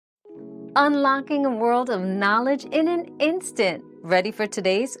unlocking a world of knowledge in an instant. Ready for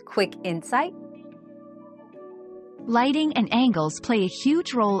today's quick insight? Lighting and angles play a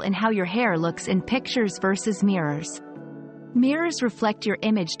huge role in how your hair looks in pictures versus mirrors. Mirrors reflect your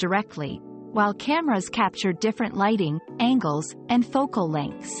image directly, while cameras capture different lighting, angles, and focal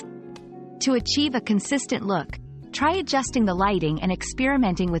lengths. To achieve a consistent look, try adjusting the lighting and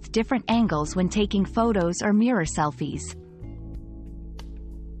experimenting with different angles when taking photos or mirror selfies.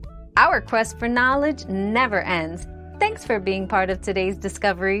 Our quest for knowledge never ends. Thanks for being part of today's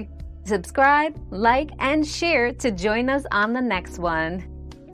discovery. Subscribe, like, and share to join us on the next one.